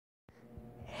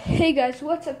Hey guys,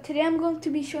 what's up? Today I'm going to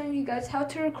be showing you guys how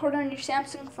to record on your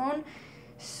Samsung phone.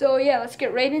 So yeah, let's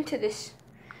get right into this.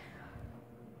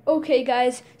 Okay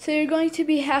guys, so you're going to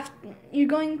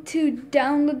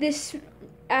download this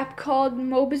app called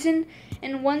Mobizen,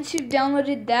 and once you've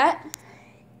downloaded that,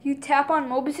 you tap on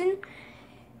Mobizen,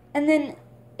 and then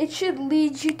it should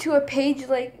lead you to a page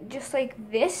just like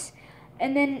this,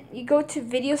 and then you go to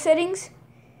video settings.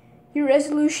 Your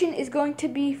resolution is going to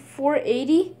be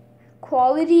 480.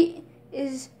 Quality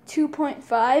is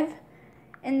 2.5,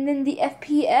 and then the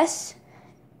FPS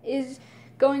is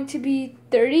going to be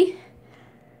 30.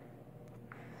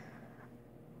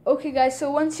 Okay guys,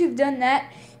 so once you've done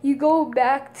that, you go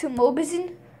back to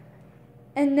Mobizen,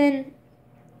 and then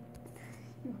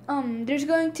there's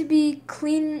going to be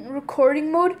clean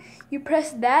recording mode. You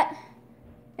press that,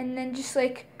 and then just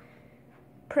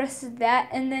press that,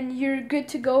 and then you're good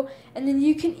to go. And then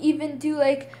you can even do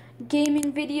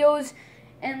gaming videos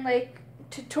and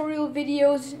tutorial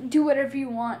videos, do whatever you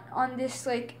want on this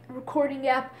recording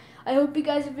app. I hope you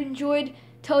guys have enjoyed.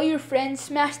 Tell your friends,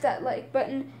 smash that like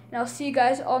button, and I'll see you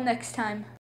guys all next time.